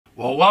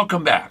Well,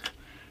 welcome back.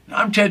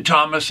 I'm Ted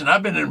Thomas, and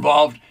I've been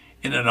involved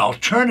in an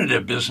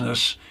alternative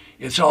business.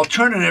 It's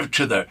alternative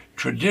to the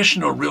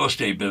traditional real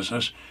estate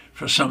business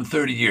for some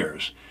 30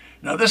 years.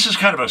 Now, this is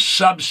kind of a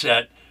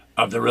subset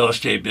of the real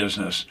estate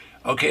business.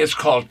 Okay, it's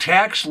called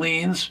tax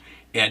liens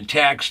and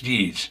tax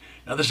deeds.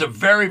 Now, this is a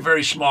very,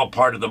 very small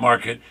part of the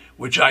market,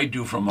 which I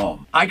do from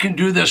home. I can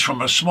do this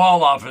from a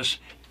small office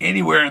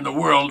anywhere in the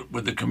world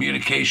with the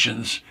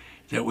communications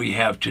that we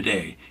have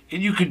today.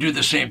 And you can do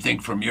the same thing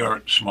from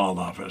your small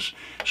office.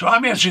 So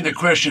I'm answering the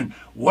question,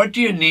 what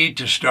do you need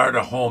to start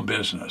a home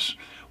business?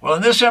 Well,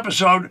 in this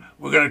episode,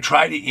 we're going to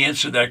try to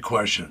answer that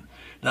question.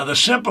 Now, the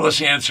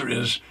simplest answer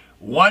is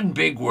one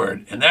big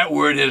word, and that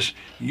word is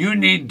you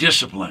need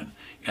discipline.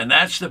 And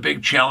that's the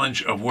big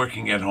challenge of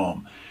working at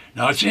home.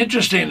 Now, it's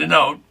interesting to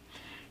note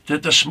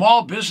that the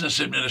Small Business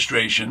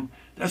Administration,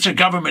 that's a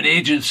government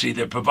agency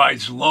that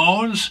provides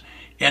loans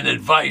and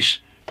advice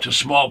to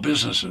small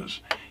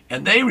businesses.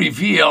 And they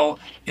reveal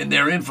in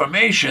their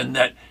information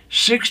that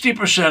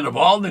 60% of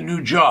all the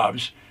new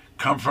jobs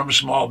come from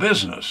small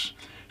business.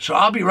 So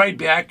I'll be right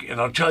back and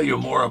I'll tell you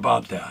more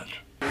about that.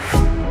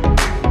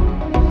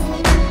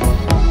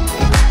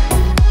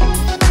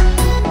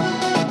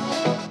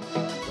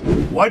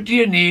 What do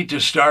you need to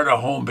start a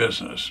home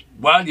business?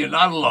 Well, you're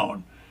not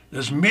alone.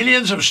 There's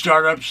millions of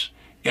startups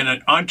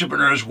and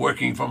entrepreneurs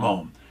working from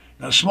home.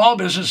 Now, small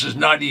business is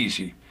not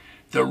easy.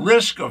 The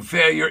risk of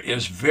failure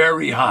is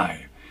very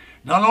high.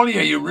 Not only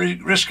are you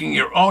risking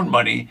your own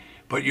money,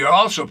 but you're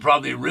also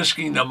probably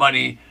risking the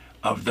money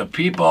of the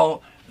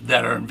people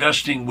that are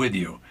investing with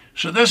you.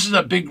 So this is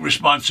a big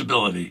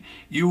responsibility.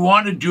 You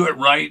want to do it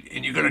right,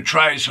 and you're going to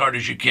try as hard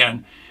as you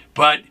can,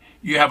 but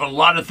you have a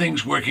lot of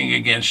things working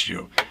against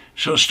you.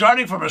 So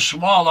starting from a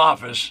small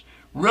office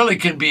really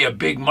can be a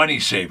big money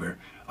saver.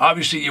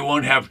 Obviously, you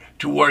won't have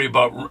to worry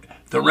about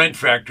the rent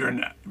factor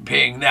and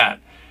paying that,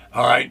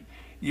 all right?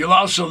 You'll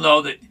also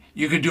know that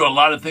you can do a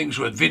lot of things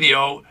with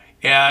video,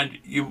 and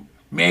you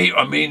may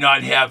or may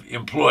not have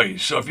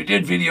employees. So if you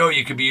did video,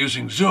 you could be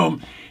using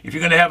Zoom. If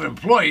you're going to have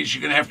employees,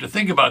 you're going to have to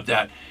think about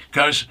that,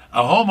 because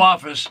a home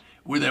office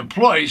with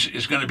employees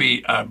is going to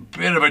be a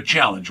bit of a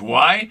challenge.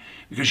 Why?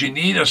 Because you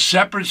need a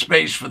separate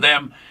space for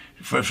them,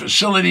 for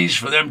facilities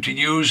for them to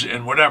use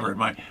and whatever.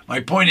 My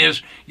point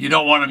is, you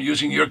don't want them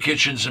using your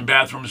kitchens and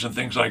bathrooms and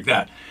things like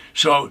that.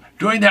 So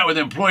doing that with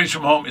employees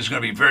from home is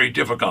going to be very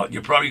difficult.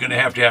 You're probably going to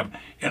have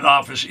an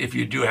office if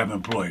you do have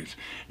employees.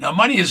 Now,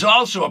 money is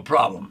also a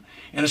problem,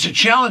 and it's a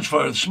challenge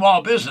for a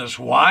small business.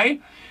 Why?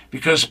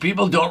 Because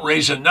people don't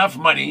raise enough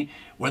money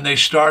when they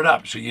start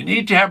up. So you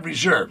need to have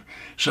reserve.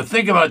 So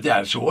think about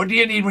that. So what do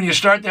you need when you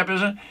start that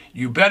business?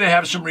 You better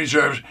have some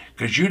reserves,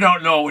 because you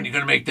don't know when you're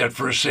going to make that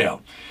first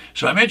sale.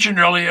 So I mentioned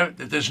earlier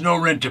that there's no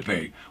rent to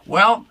pay.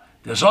 Well,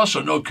 there's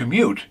also no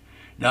commute.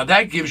 Now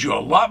that gives you a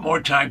lot more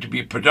time to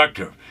be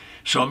productive.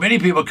 So many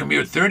people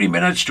commute 30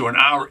 minutes to an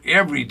hour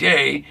every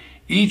day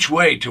each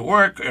way to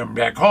work and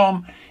back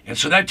home, and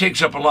so that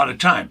takes up a lot of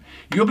time.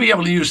 You'll be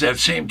able to use that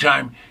same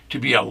time to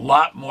be a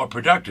lot more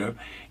productive,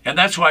 and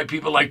that's why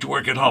people like to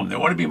work at home. They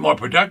want to be more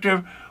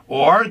productive,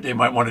 or they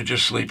might want to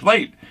just sleep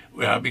late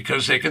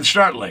because they can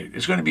start late.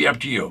 It's going to be up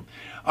to you.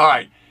 All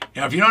right.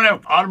 Now, if you don't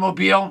have an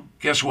automobile,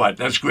 guess what?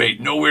 That's great.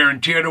 No wear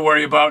and tear to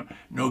worry about,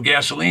 no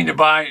gasoline to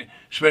buy,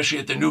 especially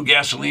at the new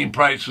gasoline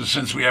prices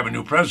since we have a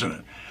new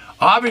president.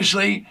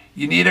 Obviously,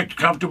 you need a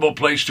comfortable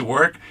place to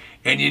work,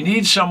 and you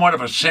need somewhat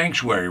of a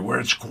sanctuary where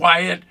it's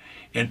quiet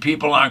and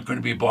people aren't going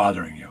to be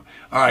bothering you.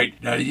 All right,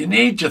 now you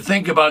need to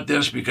think about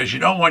this, because you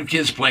don't want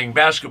kids playing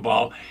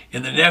basketball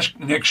in the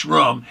next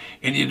room,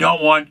 and you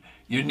don't want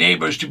your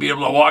neighbors to be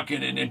able to walk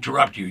in and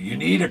interrupt you. You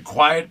need a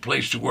quiet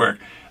place to work.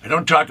 I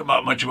don't talk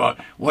much about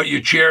what your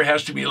chair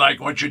has to be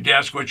like, what your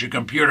desk, what your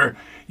computer.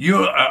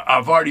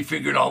 I've already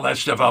figured all that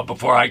stuff out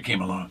before I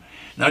came along.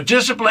 Now,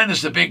 discipline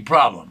is the big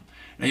problem.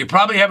 Now, you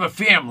probably have a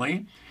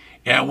family,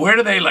 and where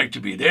do they like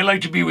to be? They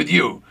like to be with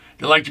you.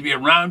 They like to be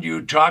around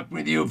you, talk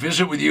with you,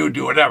 visit with you,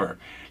 do whatever.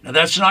 Now,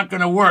 that's not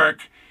going to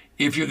work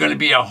if you're going to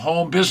be a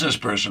home business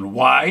person.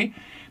 Why?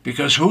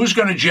 Because who's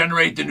going to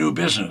generate the new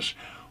business?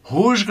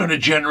 Who's going to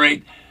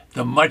generate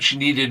the much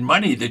needed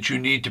money that you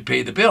need to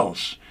pay the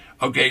bills?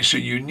 Okay, so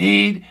you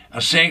need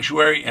a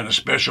sanctuary and a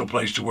special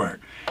place to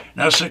work.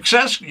 Now,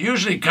 success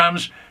usually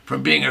comes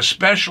from being a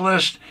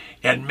specialist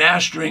and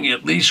mastering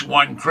at least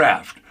one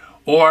craft,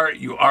 or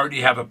you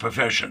already have a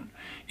profession.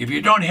 If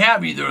you don't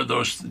have either of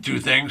those two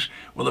things,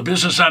 well, the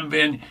business I'm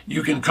in,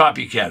 you can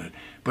copycat it.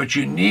 But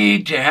you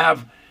need to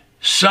have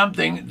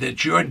something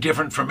that you're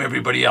different from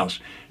everybody else.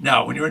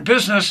 Now, when you're in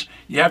business,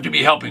 you have to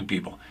be helping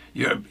people.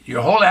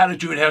 Your whole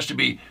attitude has to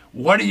be,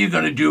 what are you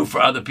going to do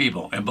for other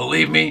people? And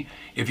believe me,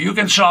 if you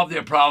can solve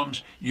their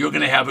problems, you're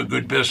going to have a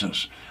good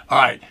business. All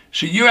right,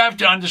 so you have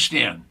to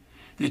understand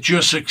that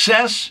your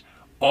success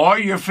or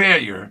your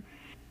failure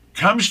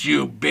comes to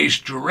you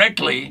based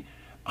directly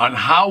on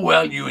how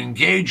well you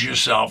engage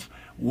yourself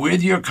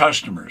with your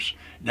customers.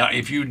 Now,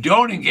 if you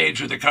don't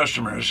engage with the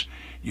customers,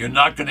 you're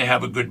not going to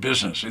have a good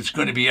business. It's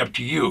going to be up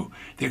to you.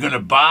 They're going to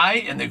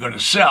buy and they're going to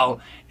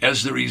sell,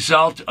 as the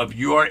result of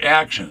your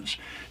actions.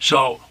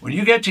 So when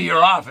you get to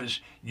your office,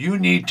 you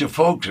need to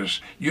focus.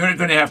 You're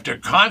going to have to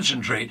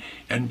concentrate,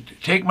 and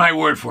take my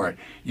word for it,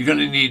 you're going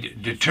to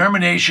need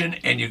determination,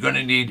 and you're going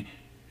to need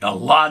a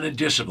lot of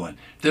discipline.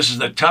 This is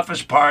the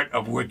toughest part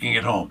of working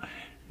at home.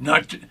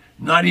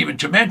 Not even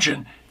to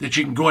mention that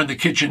you can go in the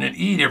kitchen and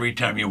eat every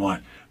time you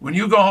want. When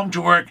you go home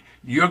to work,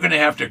 you're going to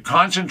have to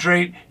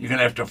concentrate, you're going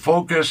to have to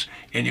focus,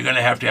 and you're going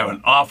to have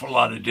an awful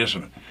lot of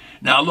discipline.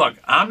 Now look,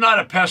 I'm not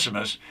a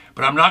pessimist,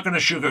 but I'm not going to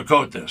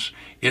sugarcoat this.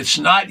 It's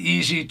not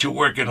easy to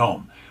work at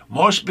home.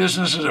 Most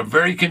businesses are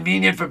very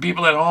convenient for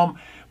people at home,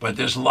 but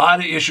there's a lot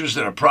of issues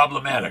that are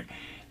problematic.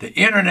 The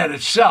internet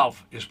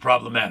itself is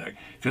problematic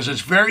because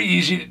it's very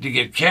easy to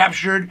get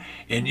captured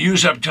and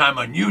use up time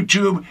on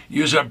YouTube,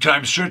 use up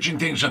time searching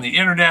things on the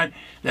internet.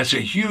 That's a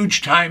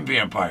huge time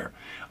vampire.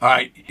 All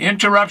right,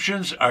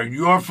 interruptions are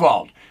your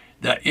fault.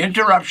 The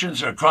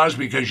interruptions are caused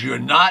because you're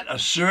not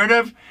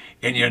assertive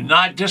and you're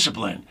not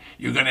disciplined.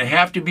 You're going to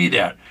have to be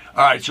that.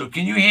 All right, so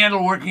can you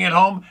handle working at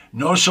home?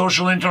 No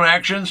social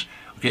interactions?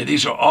 Okay,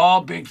 these are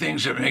all big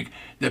things that make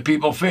that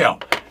people fail.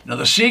 Now,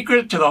 the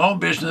secret to the home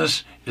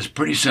business is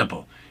pretty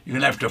simple. You're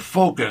going to have to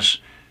focus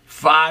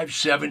 5,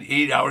 7,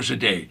 8 hours a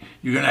day.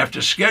 You're going to have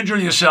to schedule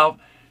yourself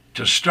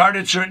to start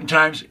at certain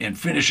times and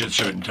finish at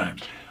certain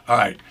times. All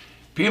right.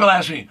 People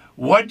ask me,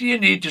 what do you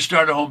need to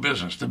start a home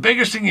business? The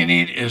biggest thing you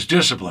need is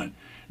discipline.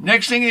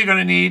 Next thing you're going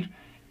to need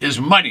is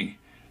money.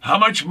 How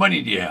much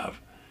money do you have?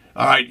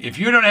 All right, if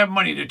you don't have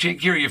money to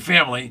take care of your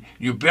family,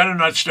 you better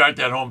not start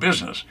that home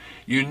business.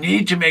 You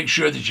need to make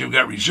sure that you've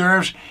got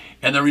reserves,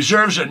 and the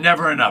reserves are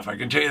never enough. I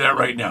can tell you that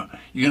right now.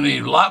 You're going to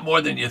need a lot more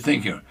than you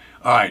think you are.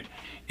 All right,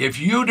 if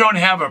you don't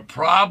have a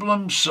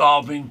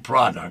problem-solving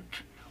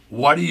product,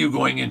 what are you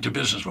going into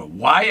business for?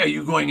 Why are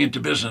you going into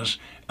business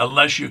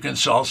unless you can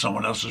solve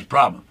someone else's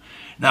problem?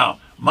 Now,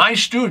 my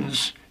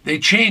students, they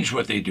change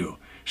what they do.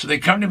 So they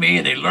come to me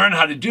and they learn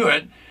how to do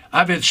it.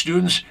 I've had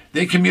students,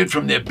 they commute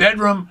from their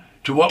bedroom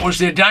to what was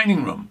their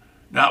dining room.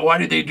 Now, why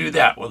did they do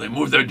that? Well, they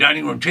moved their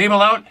dining room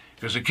table out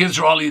because the kids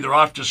are all either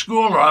off to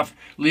school or off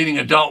leading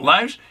adult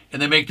lives,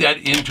 and they make that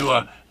into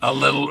a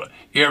little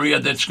area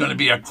that's going to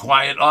be a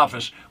quiet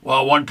office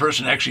while one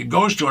person actually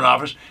goes to an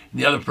office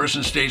and the other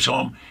person stays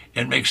home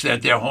and makes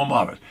that their home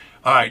office.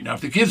 All right, now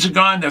if the kids are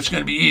gone, that's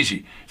going to be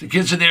easy. If the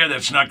kids are there,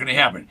 that's not going to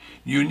happen.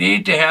 You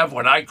need to have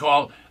what I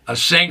call a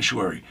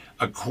sanctuary,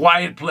 a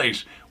quiet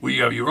place where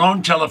you have your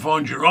own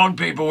telephones, your own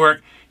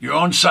paperwork, your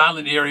own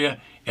silent area,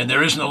 and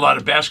there isn't a lot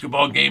of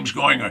basketball games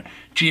going or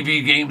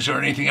TV games or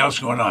anything else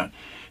going on.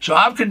 So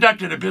I've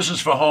conducted a business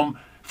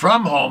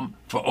from home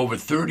for over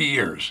 30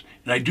 years,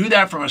 and I do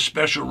that from a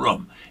special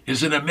room.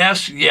 Is it a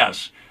mess?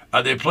 Yes.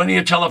 Are there plenty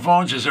of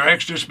telephones? Is there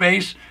extra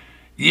space?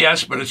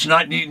 Yes, but it's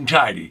not neat and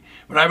tidy.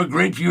 But I have a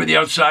great view of the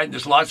outside, and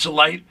there's lots of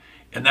light,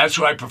 and that's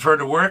where I prefer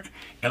to work,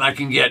 and I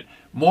can get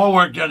more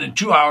work done in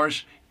 2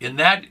 hours in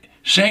that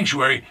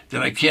sanctuary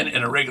than I can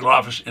in a regular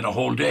office in a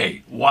whole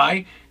day.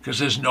 Why? Because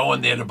there's no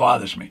one there to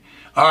bother me.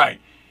 All right.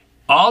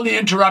 All the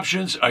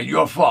interruptions are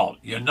your fault.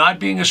 You're not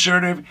being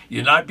assertive.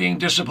 You're not being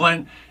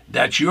disciplined.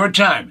 That's your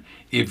time.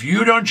 If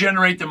you don't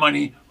generate the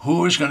money,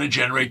 who is going to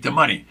generate the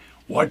money?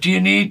 What do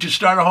you need to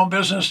start a home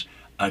business?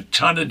 A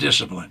ton of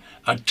discipline,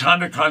 a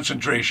ton of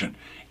concentration,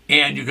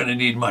 and you're going to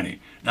need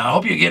money. Now, I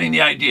hope you're getting the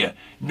idea.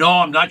 No,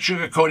 I'm not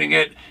sugarcoating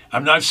it.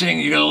 I'm not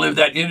saying you're going to live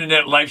that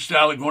internet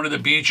lifestyle of going to the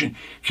beach and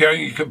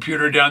carrying your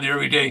computer down there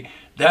every day.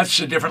 That's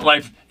a different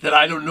life that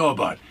I don't know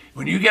about.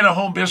 When you get a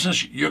home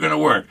business, you're going to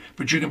work,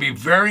 but you can be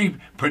very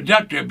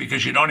productive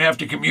because you don't have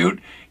to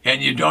commute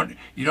and you don't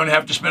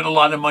have to spend a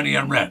lot of money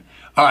on rent.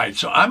 All right,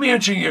 so I'm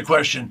answering your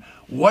question.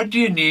 What do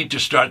you need to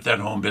start that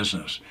home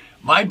business?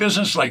 My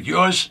business, like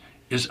yours,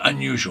 is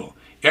unusual.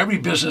 Every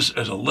business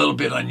is a little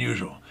bit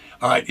unusual.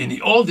 All right, in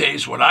the old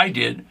days, what I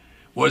did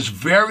was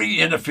very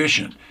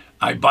inefficient.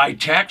 I buy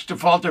tax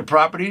defaulted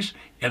properties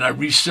and I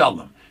resell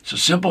them. It's a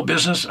simple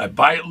business. I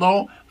buy it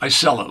low, I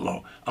sell it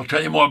low. I'll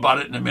tell you more about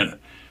it in a minute.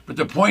 But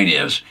the point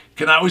is,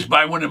 can I always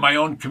buy one in my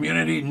own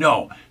community?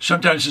 No.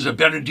 Sometimes there's a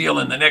better deal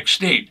in the next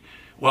state.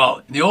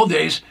 Well, in the old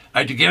days, I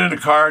had to get in a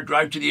car,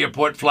 drive to the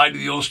airport, fly to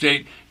the old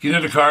state, get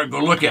in a car, go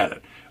look at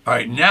it. All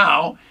right,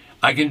 now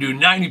I can do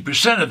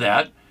 90% of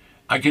that.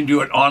 I can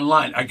do it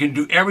online. I can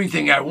do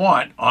everything I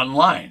want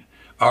online.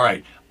 All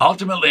right,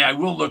 ultimately I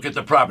will look at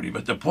the property,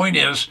 but the point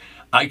is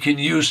I can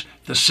use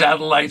the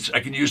satellites, I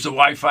can use the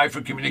Wi-Fi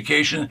for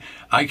communication,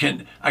 I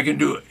can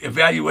do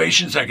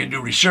evaluations, I can do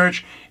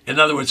research. In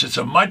other words, it's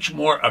a much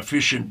more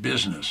efficient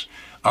business.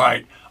 All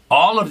right,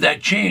 all of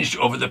that changed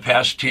over the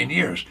past 10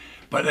 years,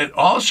 but it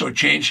also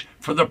changed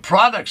for the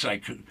products I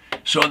could.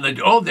 So in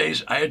the old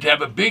days, I had to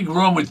have a big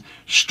room with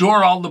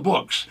store all the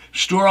books,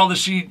 store all the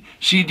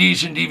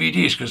CDs and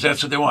DVDs, because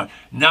that's what they want.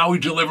 Now we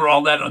deliver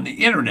all that on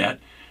the internet,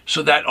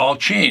 so that all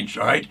changed,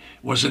 all right?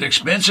 Was it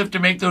expensive to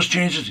make those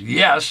changes?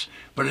 Yes,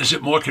 but is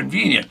it more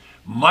convenient?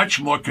 Much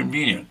more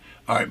convenient,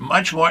 all right?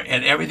 Much more,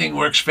 and everything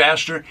works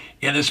faster,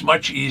 and it's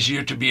much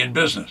easier to be in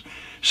business.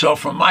 So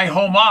from my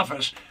home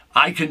office,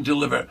 I can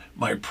deliver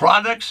my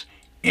products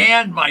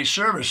and my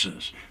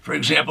services. For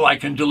example, I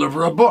can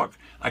deliver a book,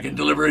 I can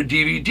deliver a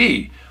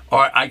DVD,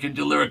 or I can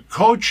deliver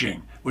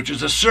coaching, which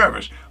is a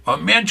service, or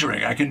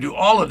mentoring. I can do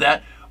all of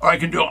that, or I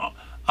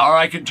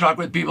can talk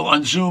with people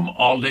on Zoom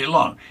all day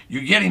long.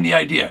 You're getting the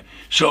idea.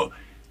 So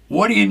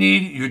what do you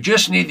need? You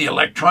just need the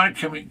electronic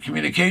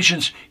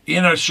communications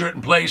in a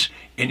certain place,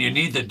 and you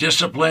need the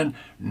discipline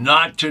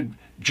not to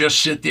just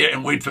sit there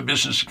and wait for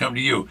business to come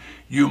to you.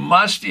 You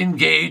must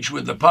engage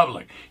with the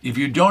public. If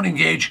you don't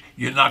engage,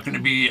 you're not going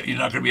to be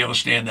able to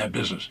stay in that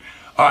business.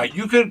 All right,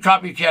 you can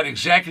copycat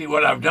exactly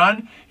what I've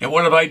done. And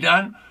what have I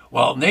done?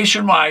 Well,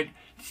 nationwide,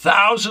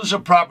 thousands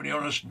of property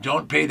owners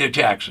don't pay their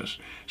taxes.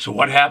 So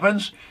what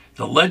happens?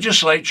 The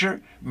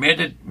legislature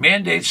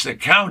mandates the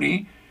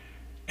county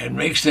and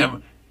makes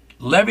them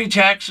levy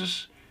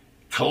taxes,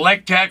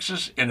 collect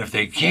taxes, and if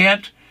they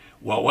can't,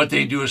 well, what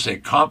they do is they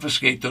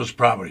confiscate those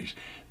properties.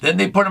 Then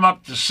they put them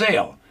up to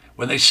sale.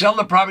 When they sell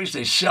the properties,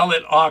 they sell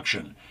at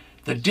auction.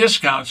 The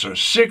discounts are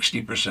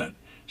 60%,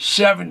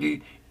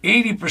 70%,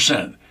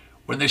 80%.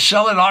 When they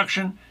sell at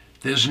auction,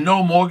 there's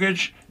no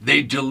mortgage.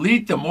 They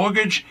delete the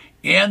mortgage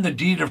and the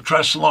deed of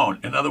trust loan.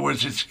 In other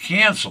words, it's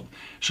canceled.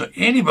 So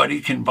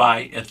anybody can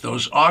buy at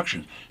those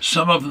auctions.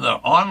 Some of them are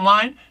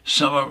online,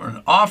 some of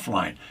them are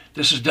offline.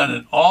 This is done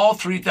in all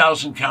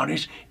 3,000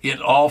 counties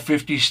in all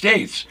 50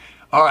 states.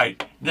 All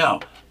right, now,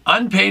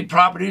 unpaid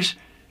properties,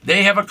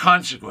 they have a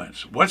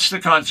consequence. What's the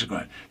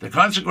consequence? The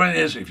consequence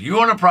is if you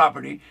own a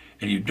property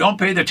and you don't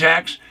pay the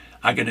tax,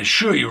 I can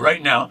assure you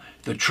right now,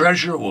 the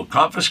treasurer will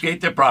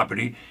confiscate the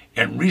property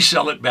and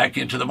resell it back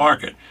into the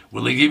market.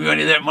 Will they give you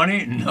any of that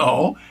money?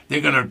 No.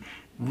 They're going to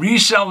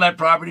resell that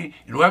property,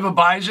 and whoever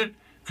buys it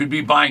could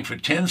be buying for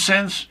 10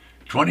 cents,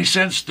 20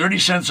 cents, 30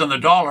 cents on the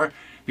dollar,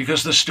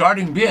 because the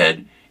starting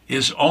bid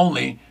is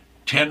only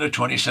 10 to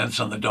 20 cents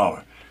on the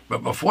dollar.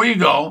 But before you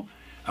go,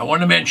 I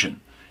want to mention,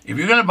 if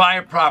you're going to buy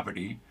a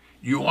property,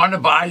 you want to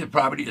buy the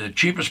property at the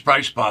cheapest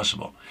price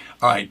possible.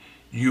 All right,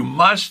 you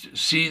must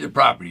see the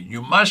property.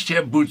 You must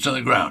have boots on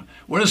the ground.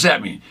 What does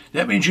that mean?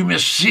 That means you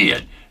must see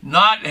it,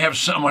 not have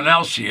someone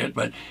else see it,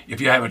 but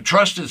if you have a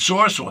trusted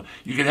source, well,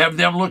 you can have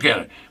them look at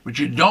it. But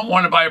you don't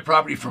want to buy a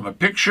property from a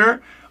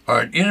picture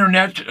or an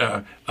internet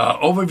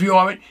overview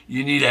of it.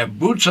 You need to have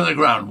boots on the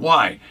ground.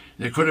 Why?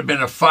 There could have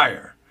been a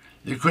fire.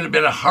 There could have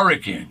been a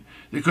hurricane.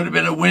 There could have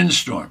been a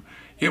windstorm.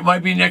 It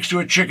might be next to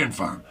a chicken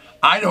farm.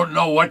 I don't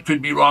know what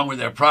could be wrong with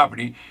that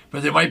property,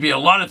 but there might be a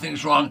lot of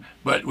things wrong,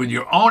 but with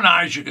your own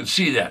eyes, you can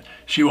see that.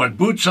 So you want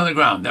boots on the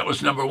ground. That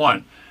was number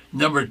one.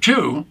 Number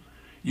two,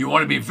 you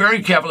want to be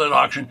very careful at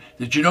auction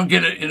that you don't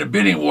get it in a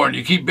bidding war and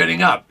you keep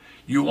bidding up.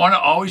 You want to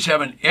always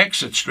have an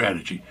exit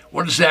strategy.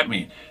 What does that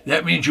mean?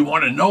 That means you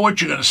want to know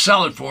what you're going to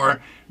sell it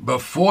for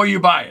before you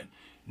buy it.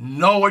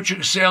 Know what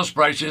your sales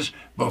price is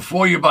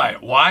before you buy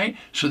it. Why?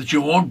 So that you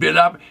won't bid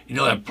up and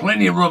you'll have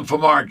plenty of room for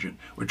margin.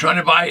 We're trying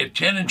to buy at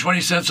 10 and 20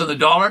 cents on the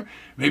dollar,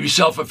 maybe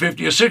sell for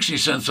 50 or 60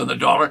 cents on the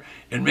dollar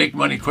and make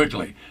money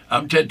quickly.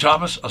 I'm Ted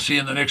Thomas. I'll see you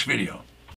in the next video.